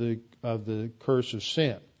ending of the curse of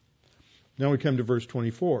sin. Now we come to verse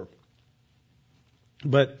 24.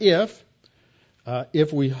 But if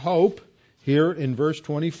we hope, here in verse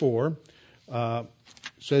 24,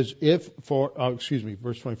 says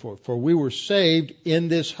verse 24, for we were saved in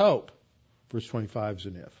this hope. Verse 25 is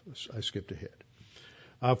an if. I skipped ahead.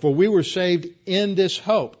 For we were saved in this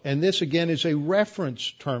hope. And this again is a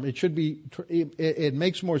reference term. It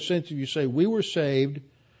makes more sense if you say we were saved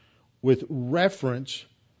with reference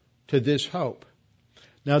to this hope.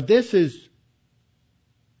 Now this is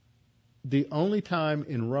the only time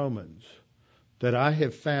in Romans that I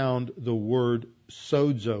have found the word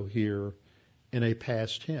sozo here in a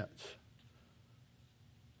past tense.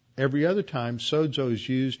 Every other time, sozo is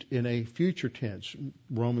used in a future tense.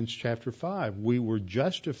 Romans chapter 5, we were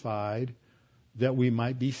justified that we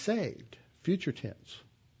might be saved. Future tense.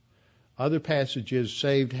 Other passages,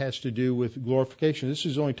 saved has to do with glorification. This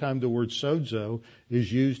is the only time the word sozo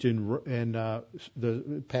is used in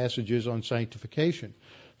the passages on sanctification.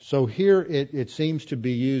 So here it seems to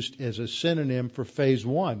be used as a synonym for phase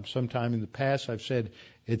one. Sometime in the past I've said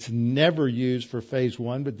it's never used for phase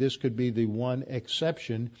one, but this could be the one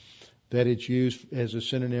exception that it's used as a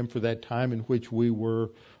synonym for that time in which we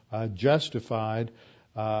were justified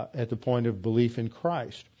at the point of belief in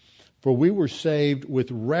Christ. For we were saved with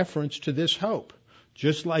reference to this hope.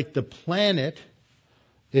 Just like the planet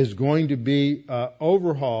is going to be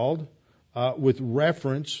overhauled with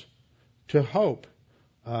reference to hope.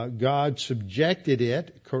 God subjected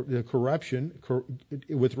the corruption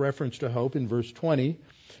with reference to hope in verse 20.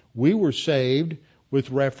 We were saved with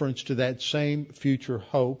reference to that same future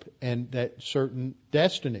hope and that certain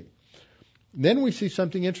destiny. Then we see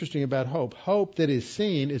something interesting about hope. Hope that is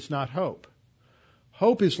seen is not hope.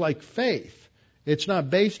 Hope is like faith. It's not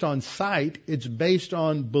based on sight. It's based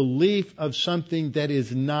on belief of something that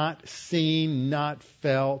is not seen, not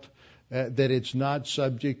felt, that it's not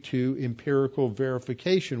subject to empirical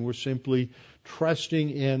verification. We're simply trusting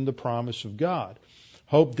in the promise of God.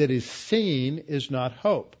 Hope that is seen is not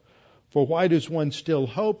hope. For why does one still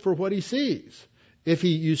hope for what he sees? If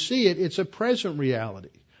you see it, it's a present reality.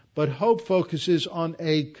 But hope focuses on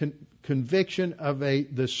a conviction of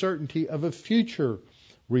the certainty of a future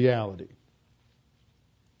reality.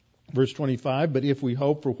 Verse 25, but if we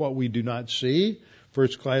hope for what we do not see,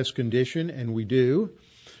 first class condition, and we do.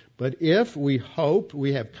 But if we hope,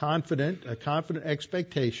 we have a confident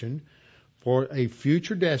expectation for a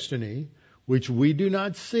future destiny, which we do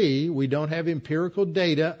not see, we don't have empirical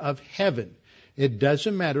data of heaven. It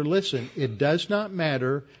doesn't matter, listen, it does not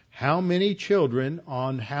matter How many children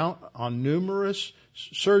on numerous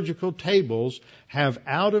surgical tables have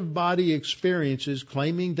out-of-body experiences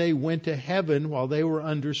claiming they went to heaven while they were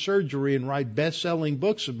under surgery and write best-selling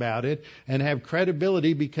books about it and have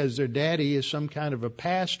credibility because their daddy is some kind of a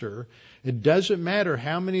pastor? It doesn't matter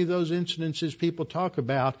how many of those incidences people talk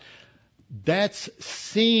about. That's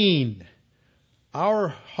seen. Our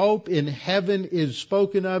hope in heaven is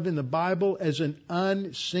spoken of in the Bible as an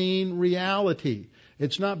unseen reality.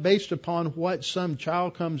 It's not based upon what some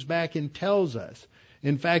child comes back and tells us.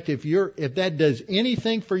 In fact, if that does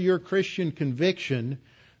anything for your Christian conviction,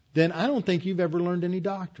 then I don't think you've ever learned any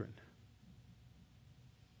doctrine.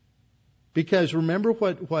 Because remember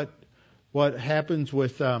what happens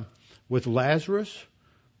with Lazarus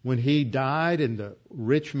when he died and the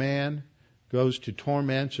rich man goes to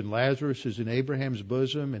torments and Lazarus is in Abraham's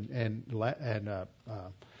bosom and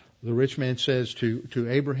the rich man says to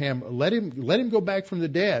Abraham, let him go back from the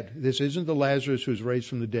dead. This isn't the Lazarus who's raised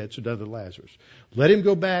from the dead, it's another Lazarus. Let him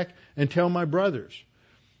go back and tell my brothers.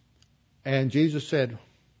 And Jesus said,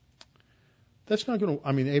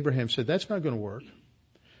 Abraham said, that's not going to work.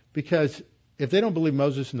 Because if they don't believe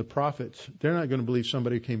Moses and the prophets, they're not going to believe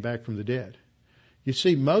somebody who came back from the dead. You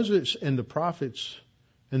see, Moses and the prophets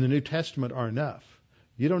in the New Testament are enough.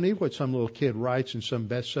 You don't need what some little kid writes in some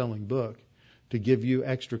best-selling book to give you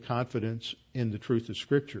extra confidence in the truth of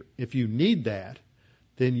Scripture. If you need that,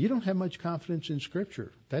 then you don't have much confidence in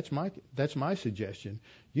Scripture. That's my suggestion.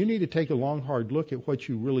 You need to take a long, hard look at what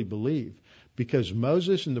you really believe, because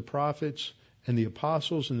Moses and the prophets and the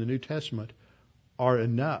apostles in the New Testament are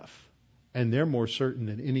enough, and they're more certain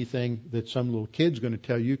than anything that some little kid's going to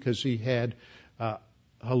tell you because he had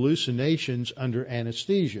hallucinations under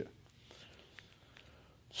anesthesia.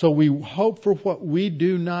 So we hope for what we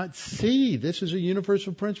do not see. This is a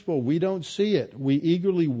universal principle. We don't see it. We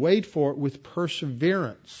eagerly wait for it with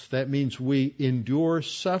perseverance. That means we endure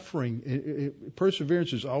suffering.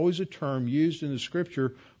 Perseverance is always a term used in the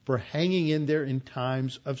Scripture for hanging in there in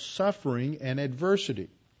times of suffering and adversity.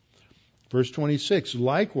 Verse 26,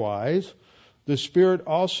 likewise, the Spirit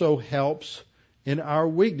also helps in our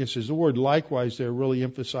weaknesses. The word likewise there really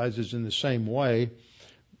emphasizes in the same way,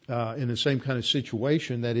 in the same kind of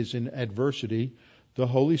situation, that is in adversity, the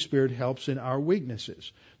Holy Spirit helps in our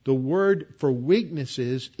weaknesses. The word for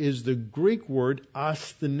weaknesses is the Greek word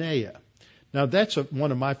asthenia. Now that's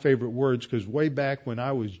one of my favorite words, because way back when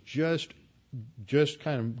I was just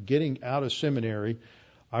kind of getting out of seminary,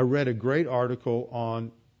 I read a great article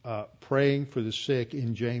on praying for the sick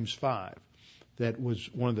in James 5. That was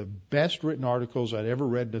one of the best written articles I'd ever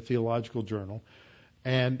read in a theological journal.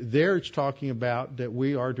 And there it's talking about that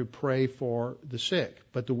we are to pray for the sick.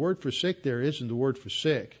 But the word for sick there isn't the word for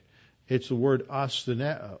sick. It's the word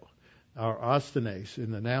astheneo, or asthenes in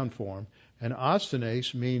the noun form. And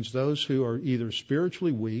asthenes means those who are either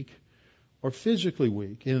spiritually weak or physically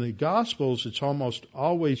weak. In the Gospels, it's almost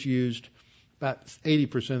always used about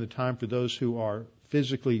 80% of the time for those who are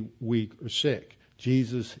physically weak or sick.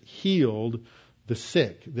 Jesus healed the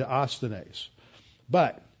sick, the asthenes.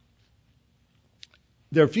 But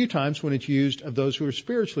there are a few times when it's used of those who are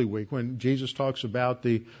spiritually weak. When Jesus talks about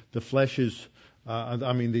the flesh is,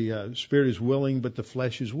 the spirit is willing, but the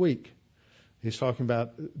flesh is weak. He's talking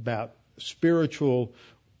about spiritual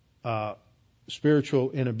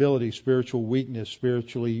inability, spiritual weakness,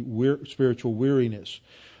 spiritual weariness.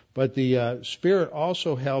 But the Spirit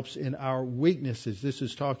also helps in our weaknesses. This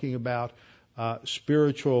is talking about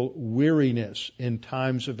spiritual weariness in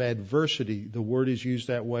times of adversity. The word is used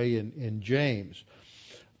that way in James.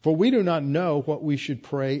 For we do not know what we should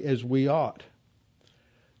pray as we ought.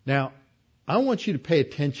 Now, I want you to pay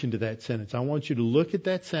attention to that sentence. I want you to look at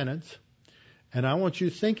that sentence, and I want you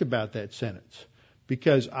to think about that sentence.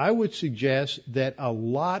 Because I would suggest that a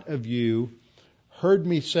lot of you heard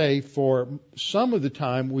me say for some of the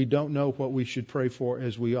time we don't know what we should pray for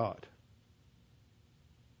as we ought.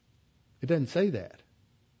 It doesn't say that.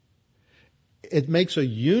 It makes a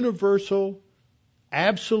universal,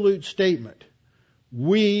 absolute statement.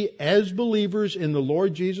 We, as believers in the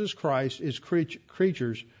Lord Jesus Christ, as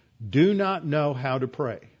creatures, do not know how to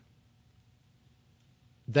pray.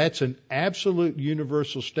 That's an absolute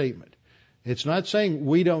universal statement. It's not saying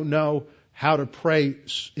we don't know how to pray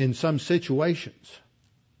in some situations.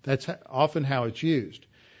 That's often how it's used.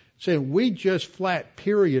 Saying we just flat,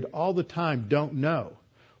 period, all the time don't know.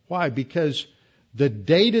 Why? Because the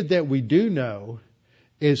data that we do know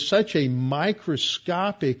is such a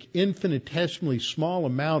microscopic, infinitesimally small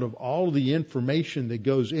amount of all of the information that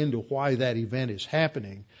goes into why that event is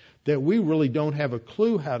happening that we really don't have a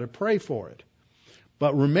clue how to pray for it.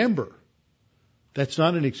 But remember, that's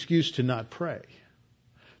not an excuse to not pray.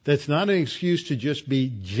 That's not an excuse to just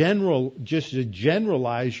be general, just to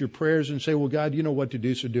generalize your prayers and say, well, God, you know what to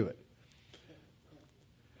do, so do it.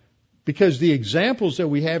 Because the examples that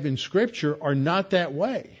we have in Scripture are not that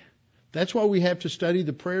way. That's why we have to study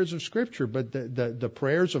the prayers of Scripture. But the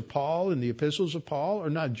prayers of Paul and the epistles of Paul are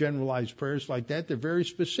not generalized prayers like that. They're very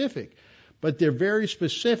specific. But they're very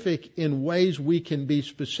specific in ways we can be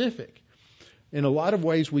specific. In a lot of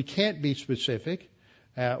ways we can't be specific.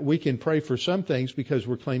 We can pray for some things because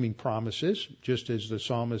we're claiming promises, just as the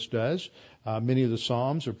psalmist does. Many of the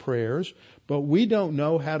psalms are prayers. But we don't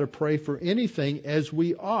know how to pray for anything as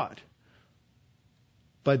we ought.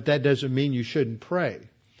 But that doesn't mean you shouldn't pray,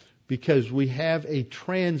 because we have a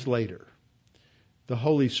translator, the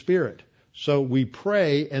Holy Spirit. So we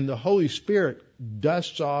pray, and the Holy Spirit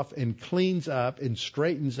dusts off and cleans up and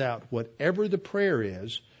straightens out whatever the prayer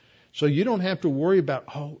is, so you don't have to worry about,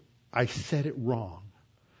 oh, I said it wrong.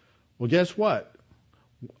 Well, guess what?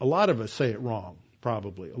 A lot of us say it wrong,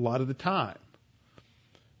 probably, a lot of the time.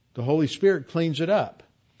 The Holy Spirit cleans it up.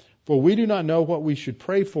 For we do not know what we should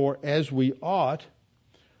pray for as we ought,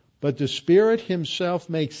 but the Spirit Himself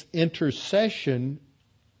makes intercession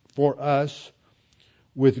for us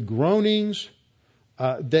with groanings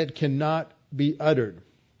that cannot be uttered.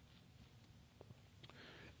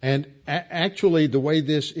 And actually, the way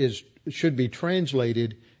this should be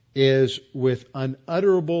translated is with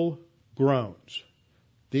unutterable groans.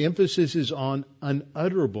 The emphasis is on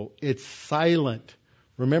unutterable. It's silent.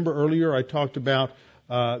 Remember earlier I talked about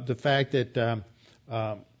the fact that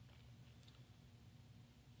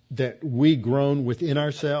that we groan within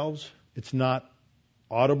ourselves. It's not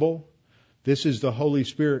audible. This is the Holy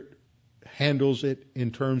Spirit handles it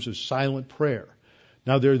in terms of silent prayer.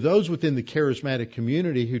 Now, there are those within the charismatic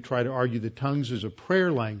community who try to argue that tongues is a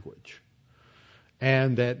prayer language,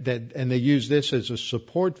 and that they use this as a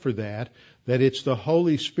support for that it's the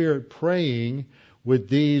Holy Spirit praying with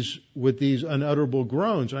these unutterable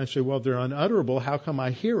groans. And I say, well, if they're unutterable, how come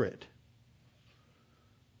I hear it?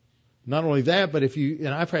 Not only that, but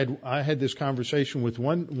I had this conversation with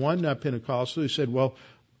one Pentecostal who said, well,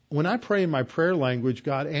 when I pray in my prayer language,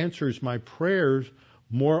 God answers my prayers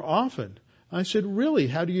more often. I said, really?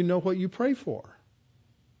 How do you know what you pray for?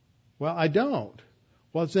 Well, I don't.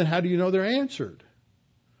 Well, then how do you know they're answered?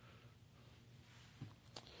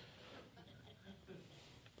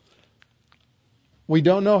 We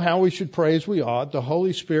don't know how we should pray as we ought. The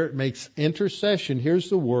Holy Spirit makes intercession. Here's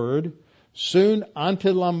the word. Sun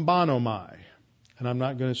antilambanomai. And I'm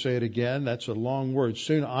not going to say it again. That's a long word.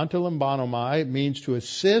 Sun antilambanomai means to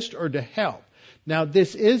assist or to help. Now,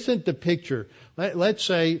 this isn't the picture. Let's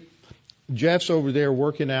say Jeff's over there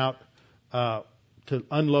working out to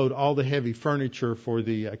unload all the heavy furniture for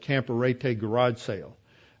the Camperete garage sale.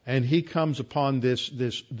 And he comes upon this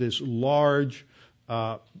large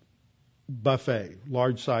buffet,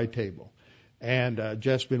 large side table. And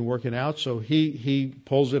Jeff's been working out, so he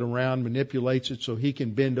pulls it around, manipulates it so he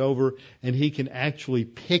can bend over, and he can actually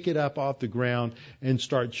pick it up off the ground and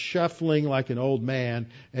start shuffling like an old man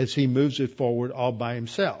as he moves it forward all by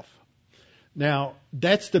himself. Now,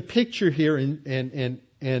 that's the picture here in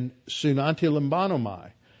Sunanti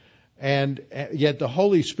Lambanomai. And yet the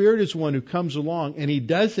Holy Spirit is the one who comes along, and he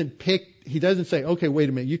doesn't say, okay, wait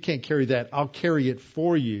a minute, you can't carry that, I'll carry it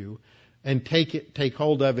for you. And take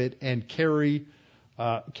hold of it and carry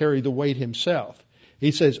the weight himself.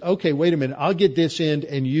 He says, okay, wait a minute, I'll get this end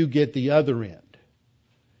and you get the other end.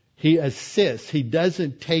 He assists. He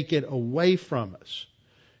doesn't take it away from us.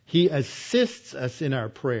 He assists us in our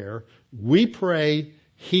prayer. We pray,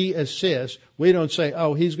 He assists. We don't say,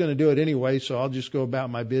 oh, He's going to do it anyway, so I'll just go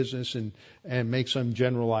about my business and make some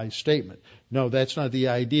generalized statement. No, that's not the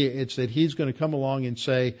idea. It's that He's going to come along and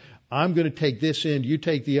say, I'm going to take this end, you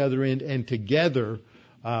take the other end, and together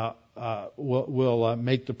we'll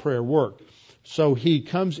make the prayer work. So He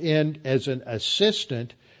comes in as an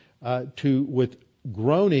assistant with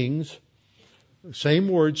groanings, same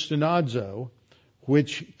word, stenadzo,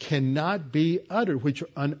 which cannot be uttered, which are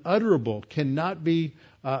unutterable, cannot be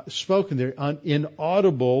spoken. They're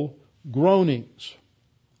inaudible groanings.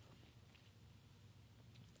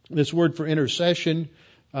 This word for intercession,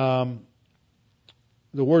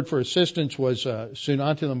 the word for assistance was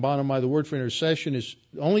sunanti lambanomai. The word for intercession is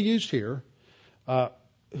only used here,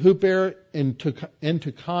 huper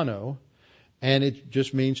entukano, and it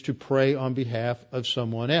just means to pray on behalf of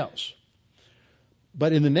someone else.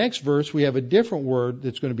 But in the next verse, we have a different word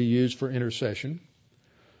that's going to be used for intercession.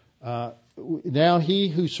 Now He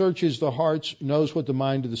who searches the hearts knows what the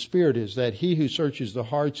mind of the Spirit is, that He who searches the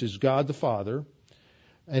hearts is God the Father,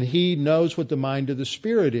 and He knows what the mind of the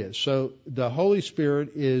Spirit is. So the Holy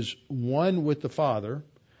Spirit is one with the Father,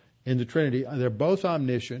 in the Trinity. They're both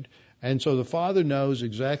omniscient, and so the Father knows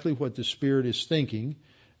exactly what the Spirit is thinking,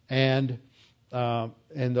 and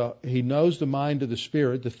He knows the mind of the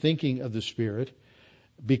Spirit, the thinking of the Spirit,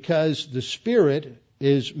 because the Spirit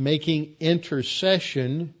is making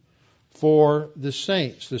intercession for the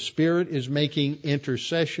saints. The Spirit is making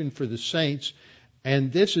intercession for the saints,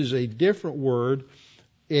 and this is a different word.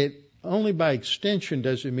 It only by extension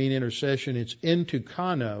does it mean intercession. It's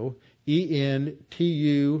entukano,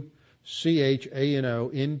 E-N-T-U-C-H-A-N-O,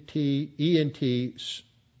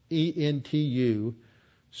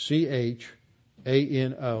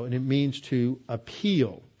 E-N-T-U-C-H-A-N-O, and it means to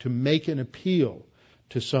appeal, to make an appeal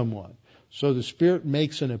to someone. So the Spirit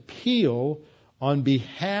makes an appeal on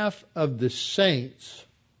behalf of the saints,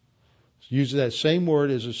 uses that same word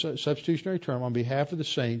as a substitutionary term, on behalf of the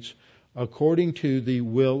saints, according to the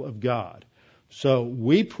will of God. So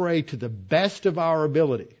we pray to the best of our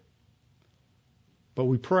ability, but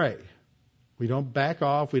we pray. We don't back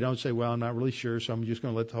off. We don't say, well, I'm not really sure, so I'm just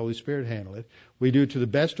going to let the Holy Spirit handle it. We do it to the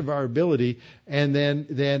best of our ability, and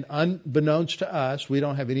then unbeknownst to us, we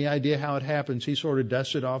don't have any idea how it happens. He sort of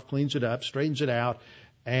dusts it off, cleans it up, straightens it out,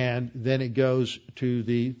 and then it goes to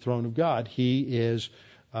the throne of God. He is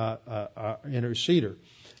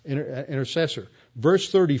intercessor.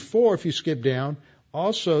 Verse 34, if you skip down,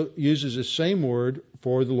 also uses the same word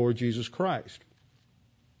for the Lord Jesus Christ.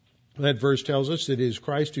 That verse tells us that it is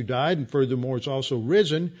Christ who died, and furthermore is also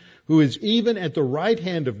risen, who is even at the right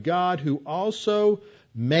hand of God, who also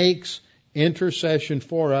makes intercession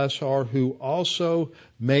for us, or who also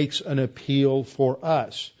makes an appeal for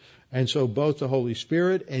us. And so both the Holy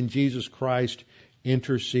Spirit and Jesus Christ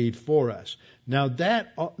intercede for us. Now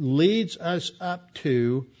that leads us up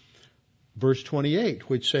to verse 28,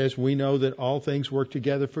 which says, we know that all things work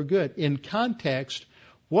together for good. In context,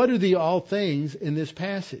 what are the all things in this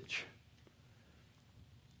passage?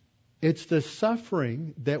 It's the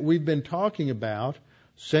suffering that we've been talking about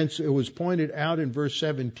since it was pointed out in verse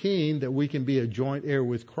 17 that we can be a joint heir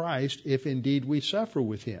with Christ if indeed we suffer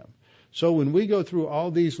with Him. So when we go through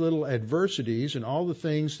all these little adversities and all the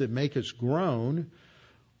things that make us groan,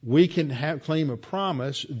 we can claim a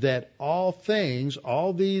promise that all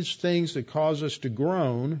these things that cause us to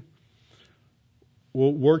groan,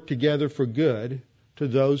 will work together for good to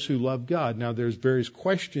those who love God. Now, there's various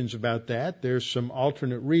questions about that. There's some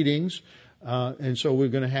alternate readings, and so we're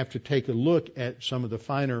going to have to take a look at some of the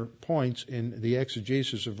finer points in the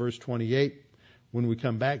exegesis of verse 28 when we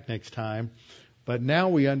come back next time. But now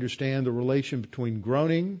we understand the relation between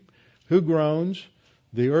groaning, who groans,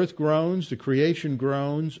 the earth groans, the creation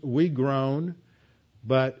groans, we groan,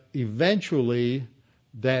 but eventually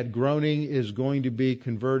that groaning is going to be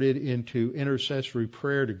converted into intercessory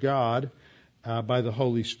prayer to God by the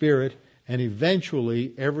Holy Spirit, and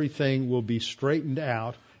eventually everything will be straightened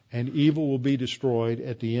out and evil will be destroyed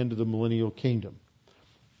at the end of the millennial kingdom.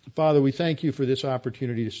 Father, we thank you for this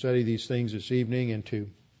opportunity to study these things this evening and to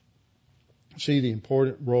see the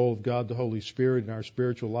important role of God the Holy Spirit in our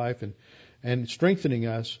spiritual life and strengthening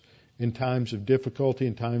us in times of difficulty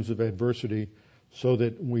and times of adversity, so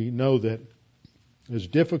that we know that as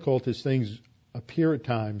difficult as things appear at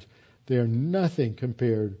times, they are nothing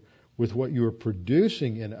compared with what you are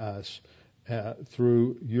producing in us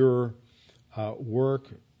through your work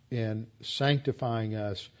in sanctifying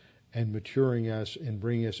us and maturing us and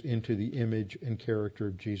bringing us into the image and character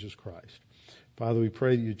of Jesus Christ. Father, we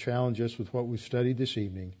pray that you challenge us with what we've studied this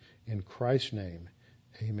evening. In Christ's name,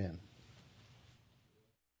 amen.